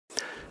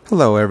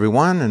Hello,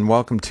 everyone, and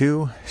welcome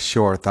to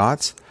Shore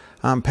Thoughts.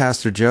 I'm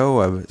Pastor Joe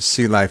of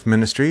Sea Life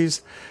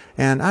Ministries,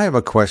 and I have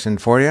a question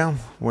for you.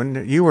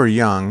 When you were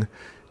young,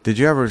 did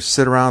you ever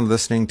sit around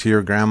listening to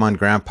your grandma and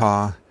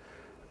grandpa,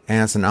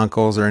 aunts and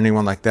uncles, or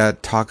anyone like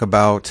that talk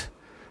about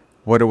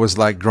what it was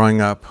like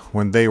growing up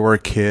when they were a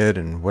kid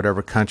and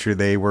whatever country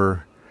they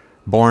were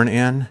born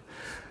in?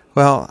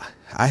 Well,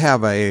 I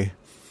have a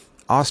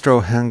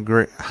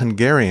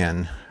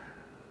Austro-Hungarian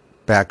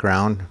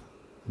background.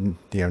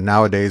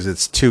 Nowadays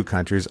it's two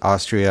countries,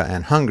 Austria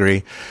and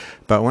Hungary.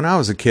 But when I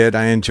was a kid,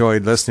 I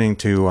enjoyed listening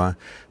to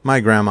my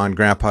grandma and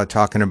grandpa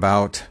talking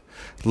about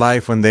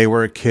life when they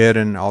were a kid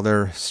and all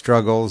their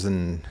struggles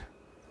and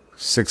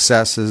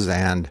successes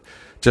and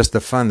just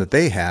the fun that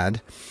they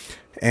had.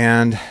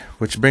 And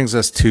which brings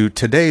us to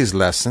today's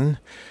lesson,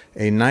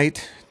 A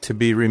Night to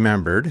be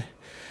Remembered.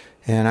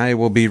 And I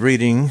will be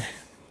reading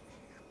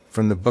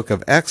from the book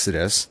of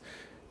Exodus,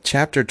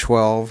 chapter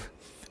 12,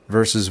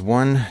 verses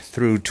 1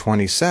 through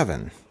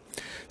 27.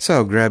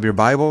 So grab your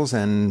Bibles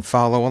and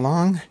follow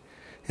along.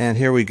 And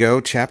here we go,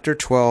 chapter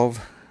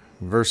 12,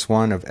 verse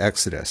 1 of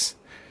Exodus.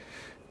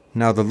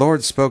 Now the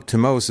Lord spoke to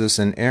Moses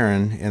and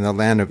Aaron in the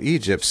land of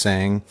Egypt,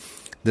 saying,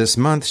 This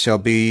month shall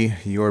be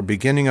your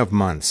beginning of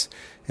months.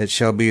 It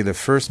shall be the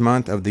first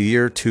month of the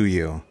year to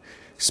you.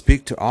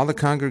 Speak to all the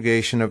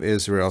congregation of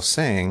Israel,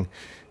 saying,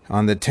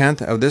 On the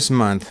 10th of this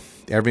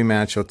month every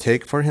man shall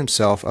take for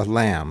himself a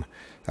lamb,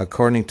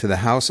 according to the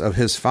house of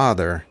his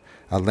father,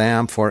 a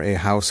lamb for a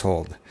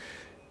household.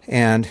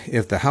 And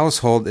if the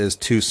household is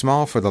too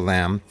small for the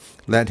lamb,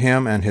 let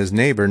him and his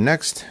neighbor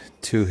next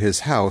to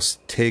his house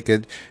take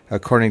it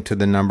according to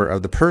the number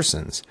of the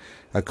persons.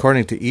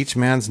 According to each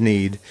man's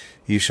need,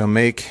 you shall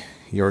make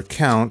your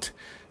count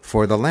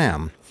for the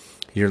lamb.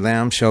 Your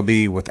lamb shall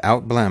be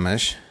without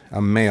blemish,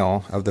 a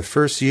male of the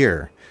first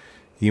year.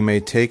 You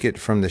may take it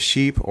from the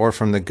sheep or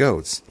from the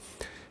goats.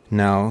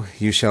 Now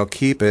you shall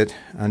keep it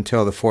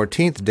until the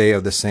 14th day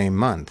of the same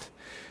month.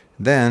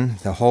 Then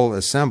the whole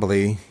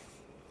assembly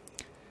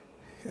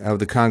of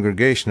the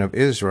congregation of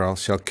Israel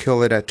shall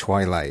kill it at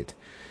twilight.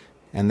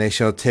 And they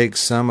shall take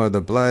some of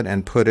the blood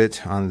and put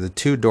it on the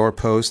two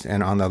doorposts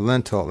and on the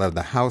lintel of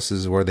the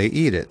houses where they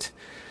eat it.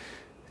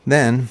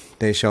 Then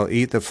they shall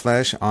eat the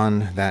flesh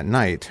on that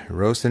night,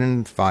 roasted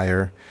in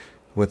fire,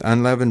 with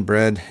unleavened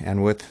bread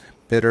and with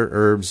bitter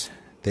herbs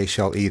they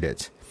shall eat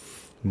it.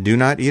 Do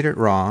not eat it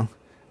raw,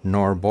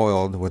 nor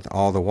boiled with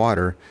all the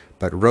water,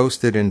 but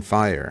roasted in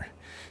fire,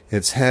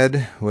 its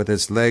head with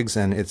its legs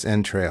and its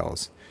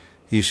entrails.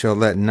 You shall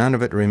let none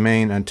of it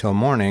remain until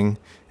morning,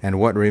 and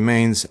what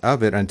remains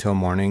of it until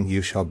morning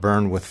you shall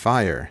burn with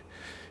fire.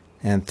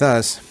 And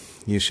thus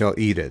you shall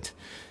eat it,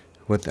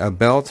 with a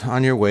belt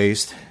on your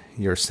waist,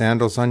 your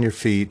sandals on your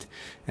feet,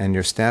 and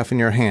your staff in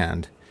your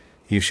hand.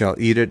 You shall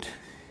eat it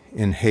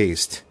in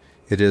haste.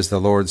 It is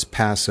the Lord's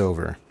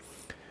Passover.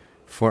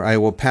 For I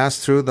will pass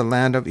through the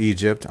land of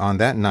Egypt on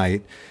that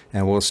night,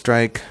 and will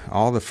strike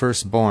all the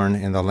firstborn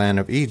in the land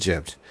of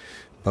Egypt,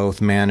 both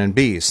man and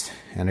beast,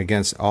 and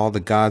against all the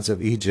gods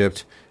of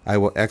Egypt I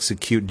will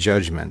execute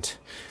judgment.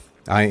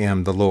 I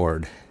am the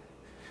Lord.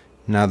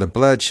 Now the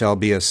blood shall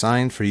be a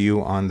sign for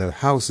you on the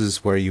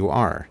houses where you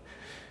are.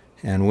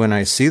 And when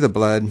I see the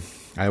blood,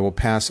 I will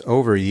pass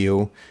over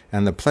you,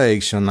 and the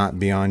plague shall not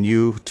be on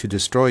you to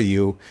destroy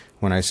you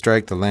when I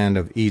strike the land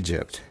of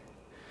Egypt.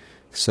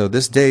 So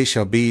this day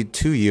shall be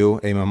to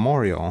you a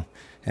memorial,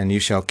 and you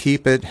shall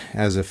keep it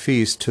as a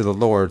feast to the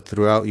Lord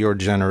throughout your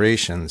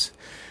generations.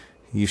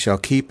 You shall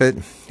keep it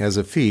as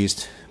a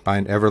feast by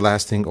an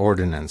everlasting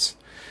ordinance.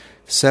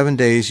 7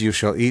 days you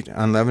shall eat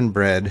unleavened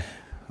bread.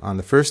 On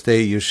the first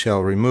day you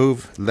shall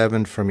remove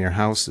leaven from your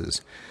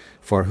houses.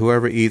 For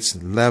whoever eats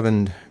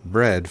leavened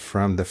bread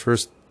from the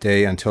first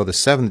day until the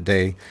 7th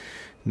day,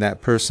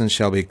 that person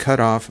shall be cut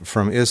off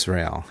from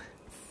Israel.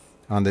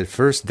 On the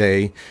first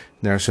day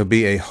there shall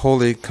be a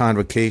holy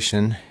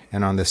convocation,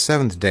 and on the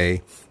 7th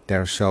day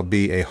there shall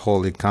be a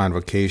holy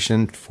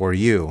convocation for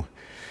you.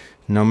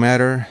 No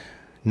manner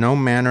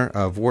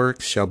of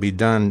work shall be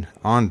done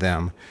on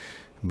them,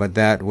 but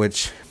that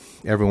which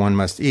everyone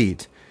must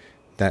eat,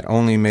 that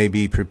only may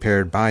be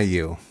prepared by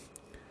you.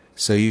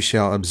 So you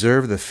shall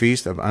observe the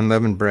feast of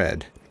unleavened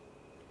bread.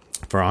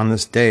 For on the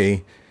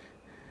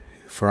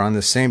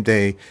same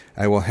day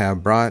I will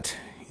have brought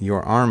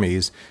your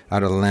armies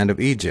out of the land of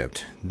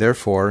Egypt.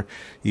 Therefore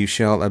you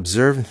shall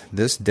observe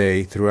this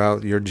day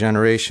throughout your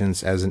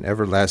generations as an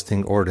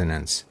everlasting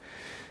ordinance.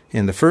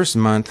 In the first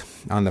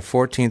month, on the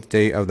 14th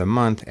day of the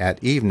month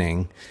at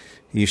evening,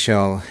 you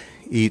shall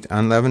eat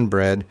unleavened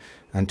bread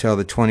until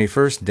the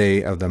 21st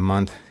day of the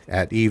month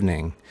at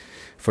evening.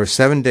 For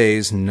 7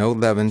 days no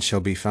leaven shall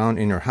be found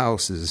in your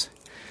houses,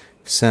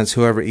 since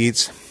whoever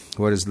eats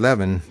what is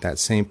leavened, that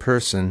same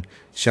person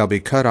shall be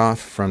cut off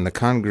from the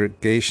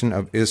congregation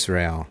of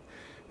Israel,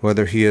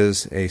 whether he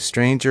is a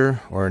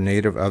stranger or a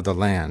native of the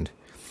land.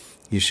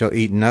 You shall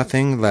eat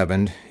nothing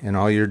leavened in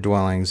all your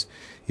dwellings.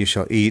 You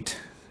shall eat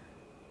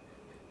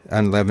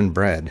unleavened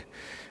bread.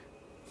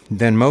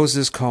 Then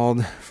Moses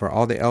called for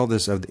all the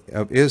elders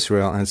of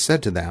Israel and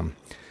said to them,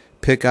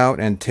 Pick out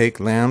and take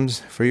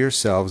lambs for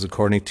yourselves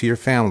according to your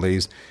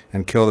families,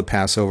 and kill the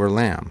Passover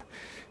lamb.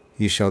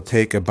 You shall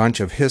take a bunch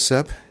of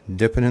hyssop,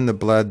 dip it in the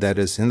blood that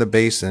is in the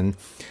basin,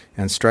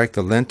 and strike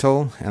the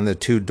lintel and the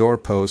 2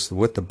 doorposts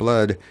with the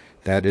blood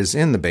that is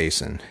in the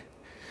basin.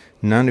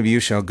 None of you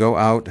shall go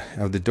out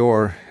of the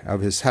door of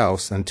his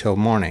house until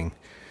morning,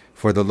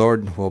 for the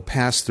Lord will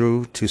pass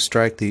through to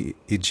strike the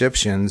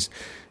Egyptians,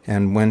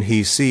 and when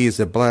he sees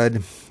the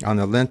blood on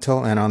the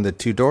lintel and on the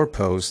 2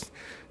 doorposts,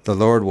 the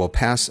Lord will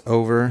pass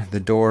over the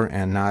door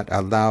and not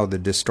allow the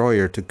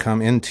destroyer to come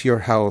into your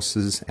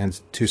houses and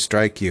to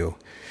strike you.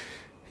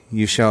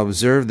 You shall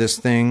observe this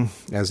thing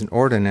as an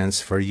ordinance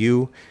for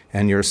you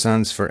and your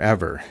sons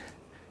forever.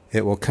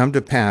 It will come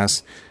to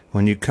pass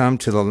when you come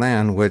to the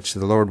land which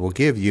the Lord will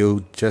give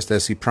you, just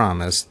as he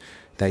promised,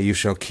 that you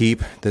shall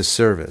keep this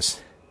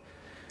service.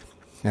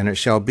 And it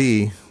shall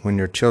be, when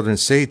your children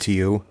say to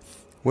you,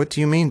 "What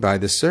do you mean by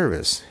this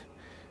service?"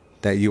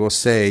 that you will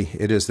say,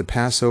 "It is the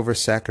Passover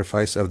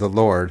sacrifice of the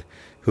Lord,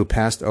 who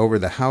passed over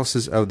the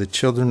houses of the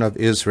children of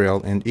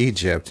Israel in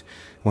Egypt,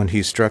 when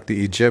he struck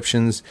the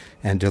Egyptians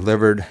and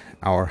delivered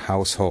our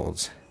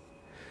households."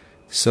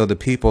 So the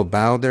people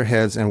bowed their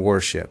heads and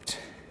worshipped.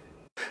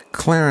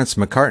 Clarence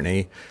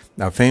Macartney,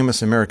 a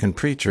famous American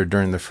preacher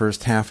during the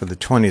first half of the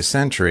 20th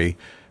century,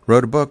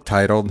 wrote a book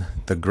titled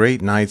The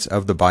Great Nights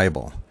of the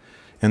Bible.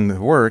 In the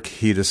work,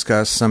 he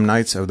discussed some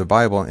nights of the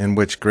Bible in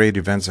which great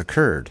events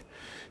occurred.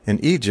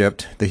 In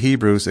Egypt, the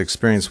Hebrews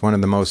experienced one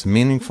of the most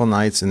meaningful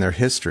nights in their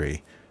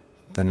history,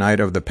 the night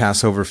of the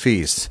Passover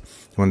feast,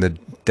 when the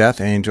death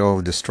angel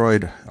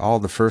destroyed all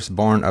the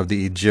firstborn of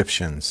the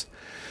Egyptians.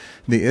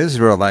 The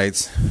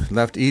Israelites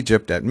left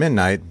Egypt at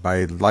midnight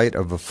by light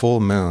of a full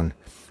moon,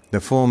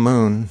 the full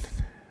moon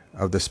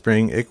of the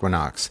spring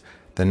equinox,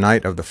 the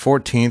night of the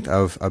 14th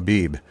of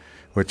Abib,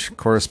 which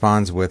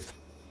corresponds with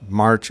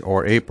March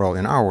or April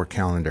in our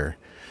calendar.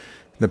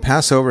 The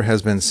Passover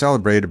has been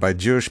celebrated by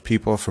Jewish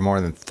people for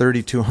more than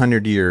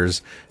 3,200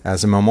 years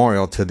as a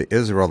memorial to the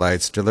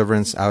Israelites'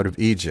 deliverance out of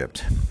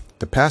Egypt.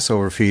 The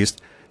Passover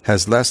feast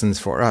has lessons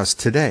for us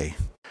today.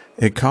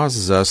 It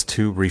causes us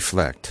to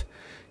reflect.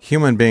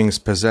 Human beings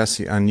possess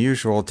the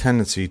unusual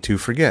tendency to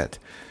forget.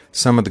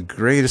 Some of the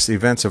greatest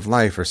events of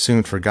life are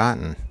soon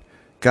forgotten.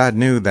 God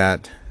knew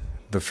that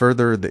the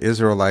further the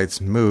Israelites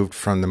moved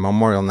from the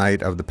memorial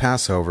night of the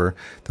Passover,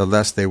 the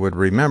less they would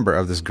remember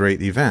of this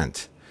great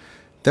event.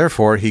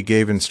 Therefore, he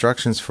gave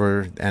instructions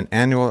for an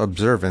annual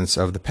observance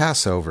of the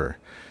Passover.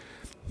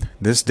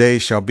 "This day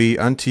shall be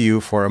unto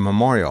you for a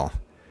memorial,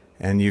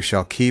 and you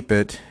shall keep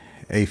it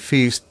a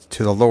feast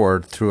to the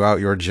Lord throughout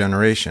your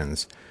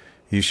generations.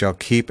 You shall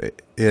keep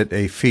it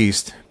a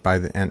feast by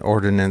an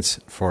ordinance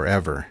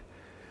forever."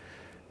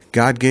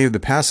 God gave the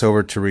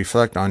Passover to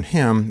reflect on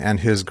him and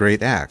his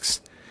great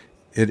acts.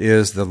 It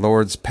is the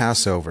Lord's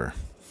Passover,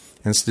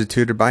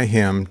 instituted by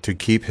him to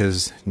keep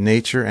his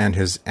nature and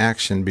his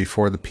action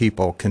before the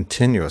people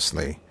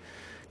continuously.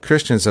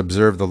 Christians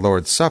observe the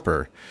Lord's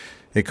Supper.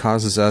 It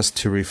causes us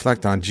to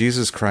reflect on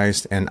Jesus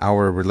Christ and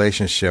our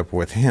relationship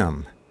with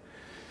him.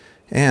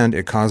 And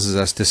it causes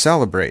us to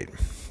celebrate.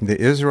 The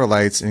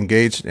Israelites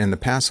engaged in the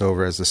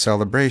Passover as a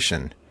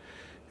celebration.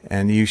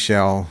 "And you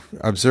shall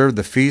observe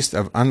the feast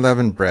of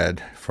unleavened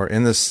bread, for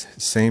in this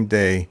same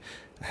day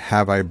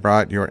have I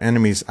brought your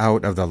enemies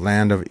out of the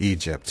land of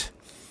Egypt."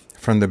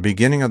 From the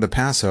beginning of the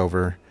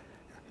Passover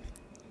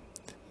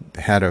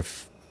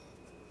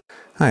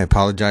I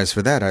apologize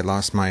for that. I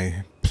lost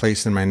my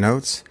place in my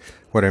notes.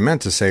 What I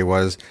meant to say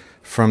was,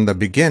 from the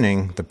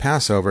beginning, the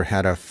Passover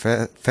had a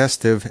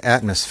festive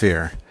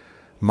atmosphere.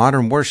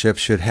 Modern worship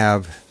should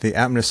have the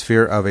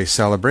atmosphere of a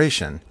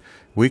celebration.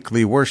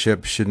 Weekly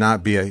worship should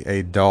not be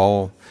a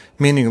dull,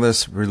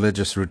 meaningless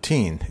religious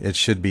routine. It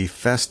should be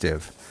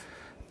festive.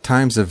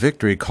 Times of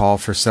victory call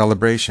for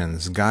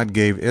celebrations. God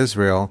gave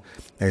Israel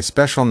a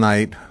special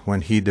night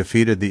when he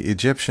defeated the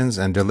Egyptians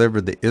and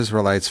delivered the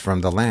Israelites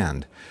from the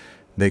land.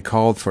 They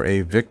called for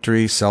a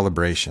victory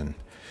celebration.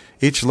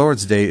 Each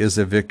Lord's Day is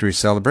a victory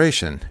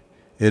celebration.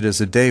 It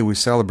is a day we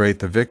celebrate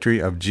the victory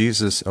of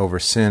Jesus over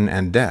sin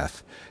and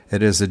death.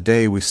 It is a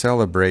day we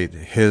celebrate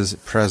his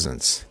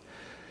presence.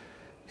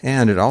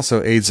 And it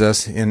also aids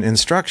us in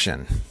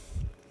instruction.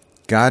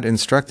 God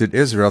instructed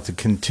Israel to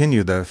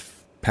continue the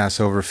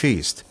Passover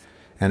feast.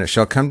 "And it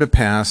shall come to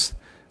pass,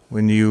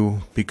 when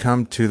you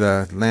become to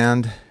the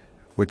land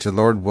which the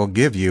Lord will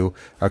give you,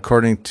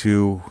 according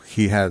to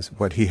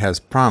what he has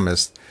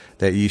promised,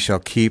 that ye shall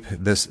keep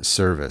this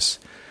service."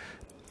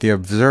 The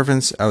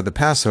observance of the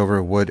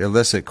Passover would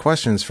elicit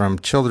questions from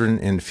children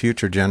in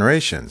future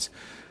generations.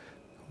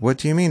 What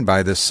do you mean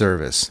by this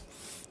service?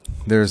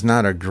 There is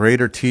not a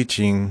greater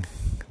teaching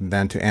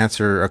than to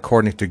answer,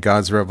 according to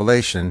God's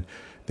revelation,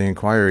 the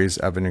inquiries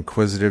of an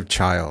inquisitive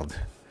child.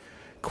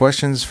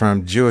 Questions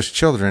from Jewish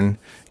children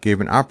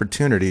gave an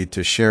opportunity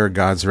to share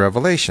God's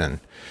revelation.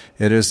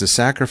 It is the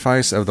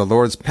sacrifice of the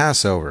Lord's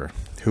Passover,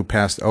 who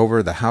passed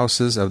over the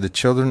houses of the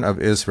children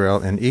of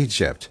Israel in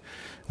Egypt,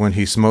 when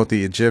he smote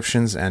the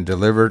Egyptians and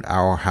delivered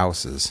our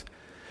houses.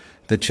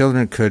 the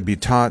children could be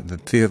taught the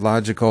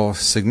theological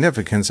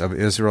significance of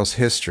Israel's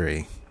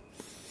history.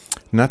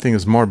 Nothing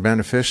is more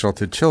beneficial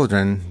to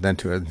children than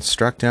to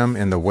instruct them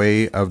in the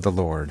way of the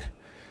Lord.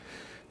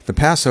 The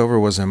Passover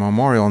was a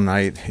memorial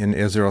night in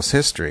Israel's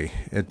history.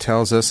 It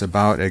tells us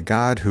about a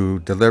God who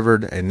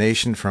delivered a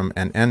nation from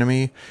an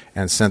enemy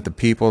and sent the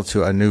people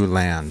to a new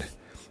land.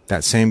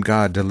 That same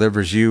God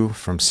delivers you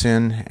from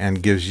sin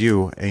and gives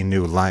you a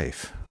new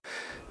life.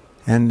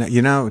 And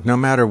no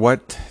matter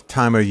what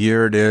time of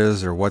year it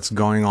is or what's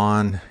going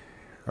on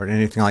or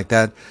anything like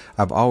that,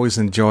 I've always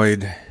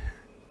enjoyed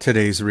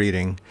today's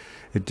reading.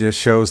 It just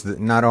shows that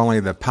not only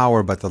the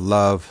power but the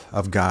love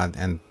of God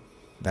and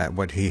that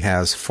what He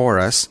has for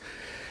us.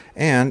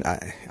 And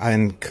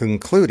in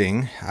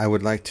concluding, I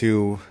would like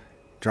to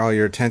draw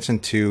your attention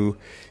to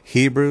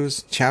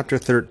Hebrews chapter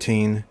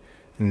 13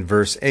 and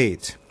verse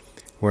 8,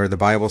 where the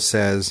Bible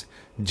says,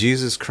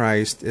 Jesus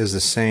Christ is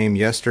the same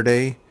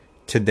yesterday,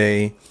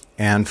 today,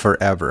 and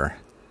forever.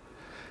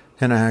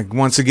 And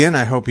once again,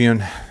 I hope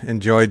you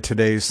enjoyed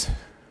today's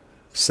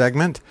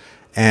segment.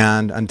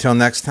 And until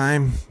next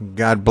time,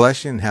 God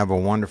bless you and have a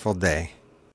wonderful day.